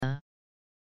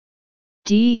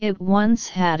D. It once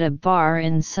had a bar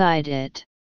inside it.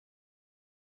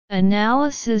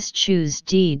 Analysis. Choose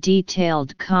D.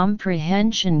 Detailed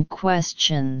comprehension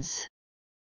questions.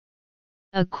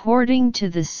 According to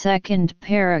the second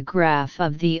paragraph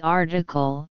of the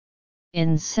article,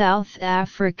 in South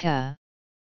Africa,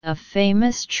 a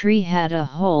famous tree had a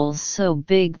hole so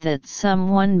big that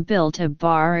someone built a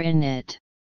bar in it.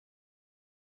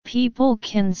 People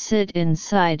can sit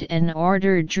inside and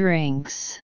order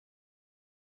drinks.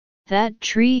 That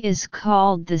tree is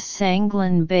called the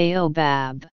Sanglan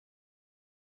baobab.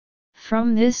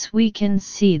 From this we can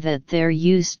see that there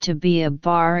used to be a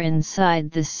bar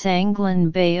inside the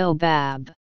Sanglan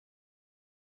baobab.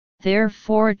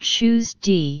 Therefore choose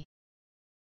D.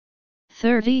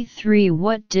 33.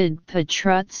 What did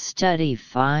Patrut's study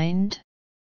find?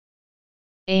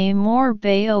 A. More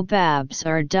baobabs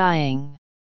are dying.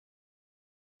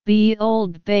 B.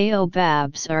 Old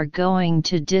baobabs are going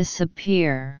to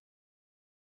disappear.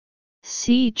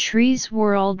 C. Trees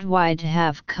worldwide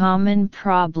have common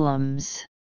problems.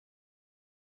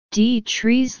 D.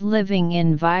 Trees' living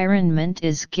environment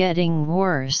is getting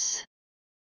worse.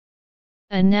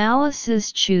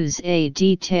 Analysis. Choose A.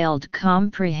 Detailed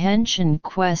comprehension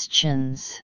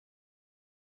questions.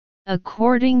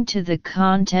 According to the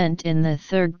content in the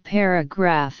third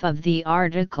paragraph of the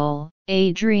article,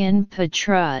 Adrian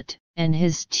Patrut and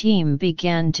his team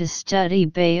began to study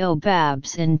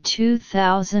baobabs in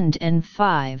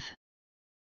 2005.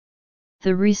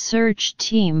 The research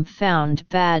team found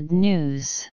bad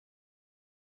news.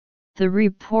 The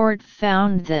report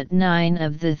found that 9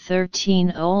 of the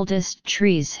 13 oldest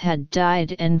trees had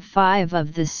died and 5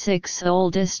 of the 6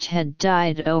 oldest had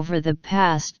died over the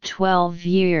past 12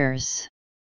 years.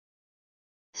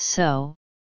 So,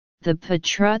 the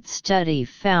Patrut study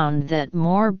found that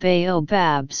more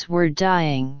baobabs were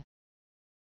dying.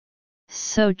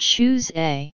 So choose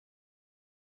A.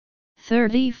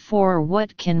 34.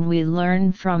 What can we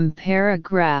learn from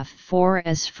paragraph 4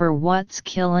 as for what's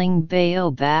killing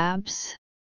baobabs?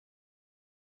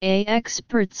 A.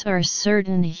 Experts are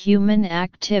certain human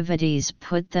activities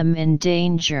put them in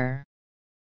danger.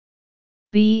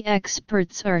 B.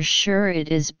 Experts are sure it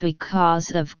is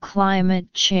because of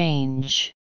climate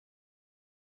change.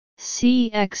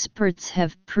 C. Experts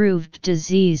have proved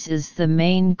disease is the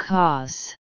main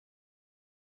cause.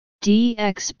 D.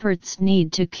 Experts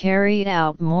need to carry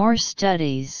out more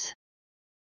studies.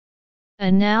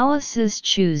 Analysis.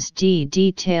 Choose D.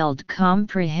 Detailed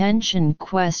comprehension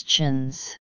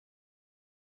questions.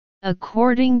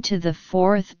 According to the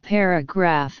fourth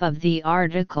paragraph of the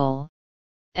article,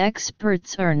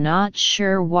 experts are not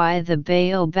sure why the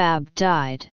baobab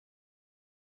died.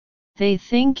 They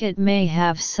think it may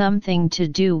have something to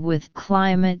do with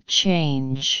climate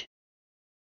change.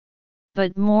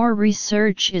 But more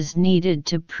research is needed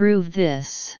to prove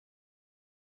this.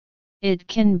 It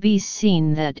can be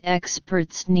seen that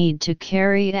experts need to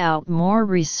carry out more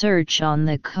research on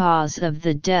the cause of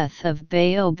the death of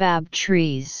baobab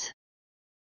trees.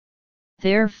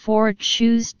 Therefore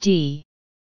choose D.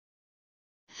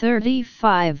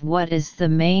 35. What is the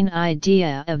main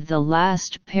idea of the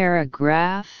last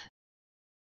paragraph?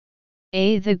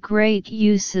 A. The great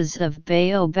uses of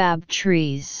baobab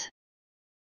trees.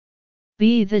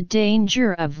 B. The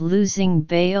danger of losing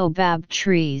baobab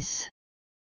trees.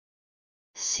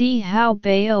 C. How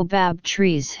baobab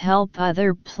trees help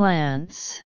other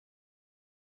plants.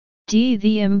 D.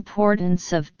 The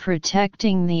importance of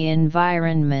protecting the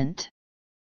environment.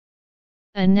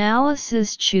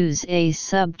 Analysis. Choose A.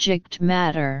 Subject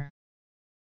matter.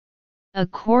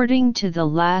 According to the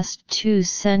last two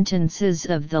sentences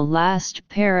of the last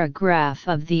paragraph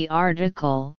of the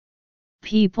article,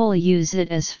 people use it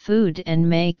as food and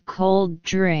make cold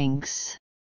drinks.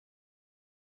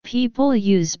 People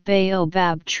use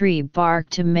baobab tree bark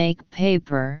to make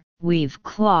paper, weave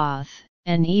cloth,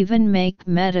 and even make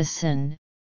medicine.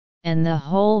 And the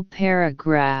whole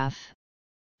paragraph,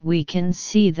 we can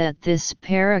see that this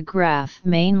paragraph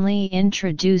mainly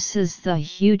introduces the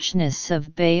hugeness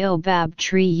of baobab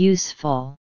tree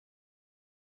useful.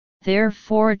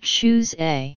 Therefore choose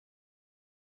A.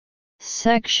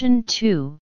 Section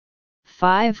 2.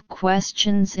 5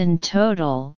 questions in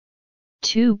total,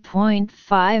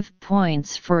 2.5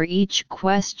 points for each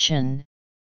question,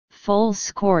 full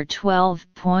score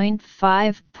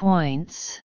 12.5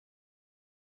 points.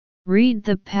 Read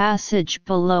the passage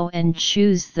below and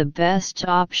choose the best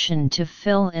option to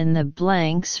fill in the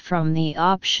blanks from the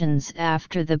options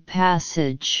after the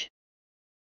passage.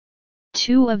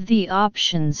 2 of the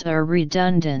options are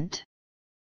redundant.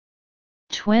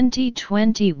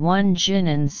 2021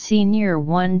 Jinan Senior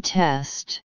 1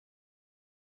 Test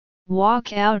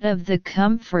Walk out of the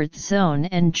comfort zone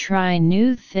and try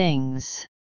new things.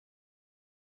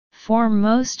 For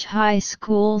most high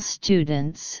school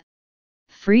students,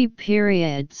 free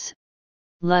periods,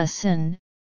 lesson,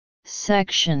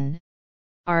 section,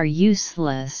 are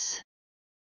useless.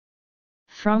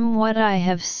 From what I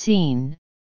have seen,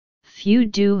 few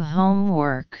do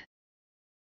homework.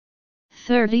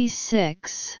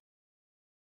 36.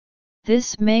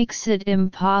 This makes it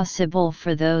impossible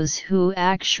for those who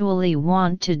actually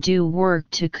want to do work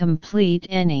to complete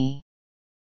any.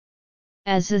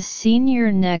 As a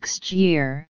senior next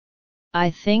year, I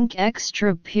think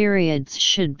extra periods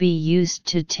should be used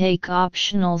to take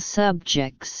optional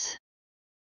subjects.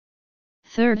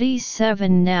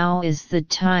 37. Now is the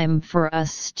time for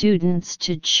us students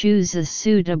to choose a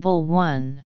suitable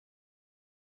one.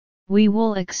 We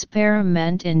will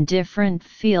experiment in different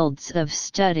fields of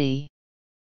study.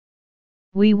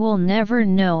 We will never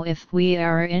know if we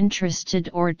are interested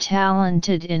or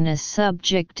talented in a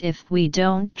subject if we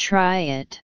don't try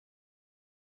it.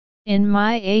 In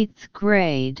my 8th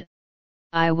grade,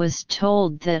 I was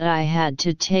told that I had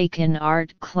to take an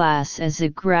art class as a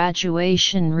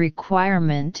graduation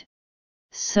requirement,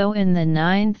 so in the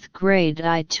 9th grade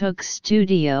I took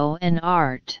studio and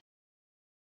art.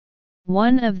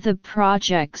 One of the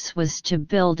projects was to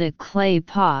build a clay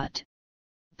pot,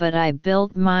 but I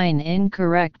built mine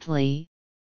incorrectly,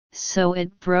 so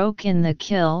it broke in the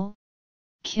kiln.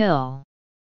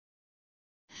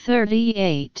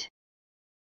 38.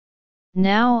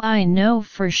 Now I know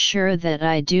for sure that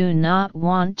I do not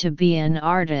want to be an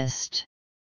artist.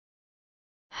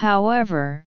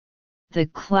 However, the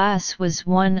class was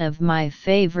one of my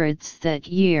favorites that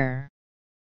year.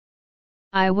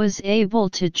 I was able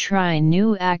to try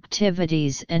new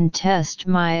activities and test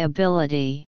my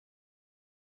ability.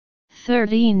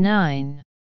 39.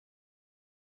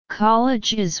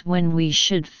 College is when we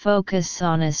should focus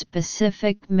on a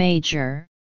specific major,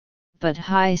 but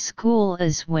high school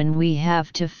is when we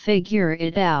have to figure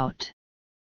it out.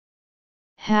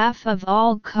 Half of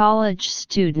all college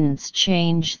students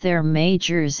change their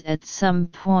majors at some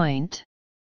point.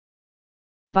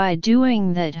 By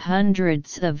doing that,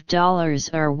 hundreds of dollars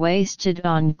are wasted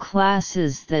on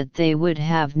classes that they would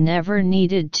have never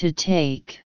needed to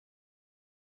take.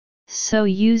 So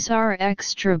use our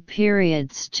extra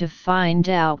periods to find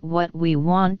out what we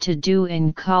want to do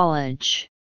in college.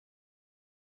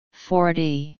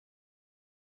 40.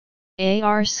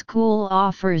 Our school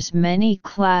offers many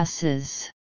classes.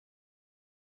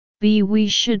 B. We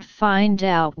should find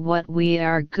out what we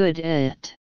are good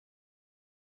at.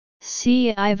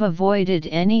 C. I've avoided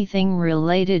anything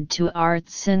related to art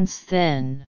since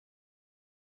then.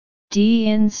 D.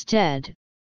 Instead,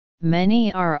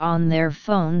 many are on their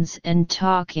phones and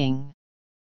talking.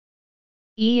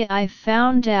 E. I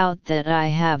found out that I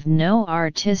have no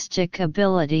artistic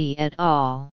ability at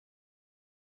all.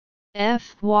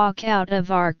 F. Walk out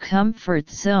of our comfort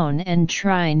zone and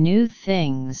try new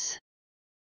things.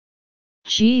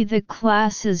 G. The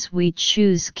classes we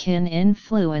choose can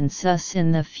influence us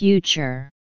in the future.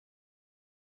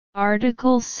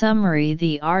 Article summary.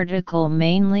 The article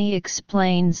mainly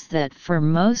explains that for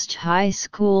most high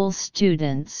school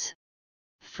students,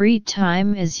 free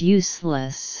time is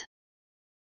useless.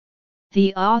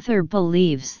 The author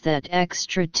believes that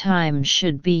extra time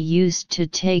should be used to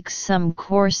take some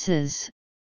courses,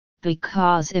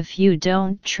 because if you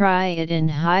don't try it in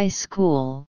high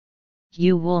school,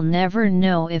 you will never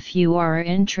know if you are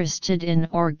interested in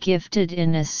or gifted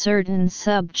in a certain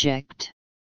subject.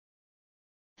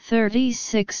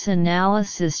 36.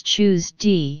 Analysis. Choose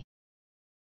D.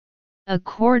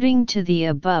 According to the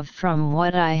above, from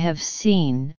what I have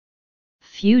seen,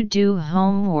 few do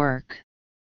homework.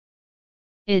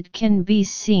 It can be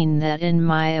seen that, in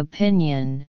my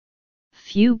opinion,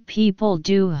 few people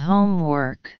do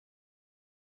homework.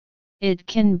 It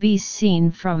can be seen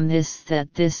from this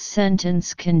that this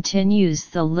sentence continues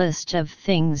the list of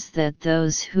things that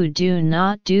those who do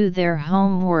not do their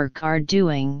homework are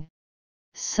doing,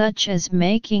 such as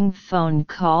making phone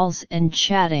calls and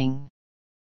chatting.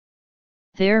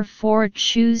 Therefore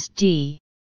choose D.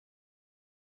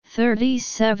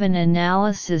 37.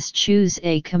 Analysis. Choose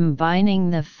A.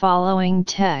 Combining the following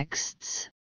texts,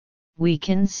 we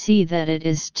can see that it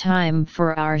is time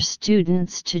for our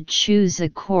students to choose a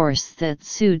course that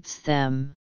suits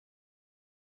them.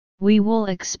 We will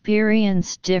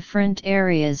experience different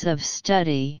areas of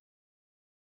study.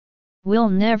 We'll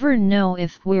never know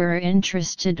if we're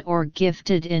interested or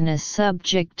gifted in a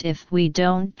subject if we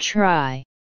don't try.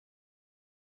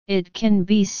 It can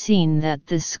be seen that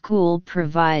the school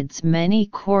provides many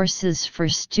courses for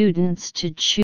students to choose.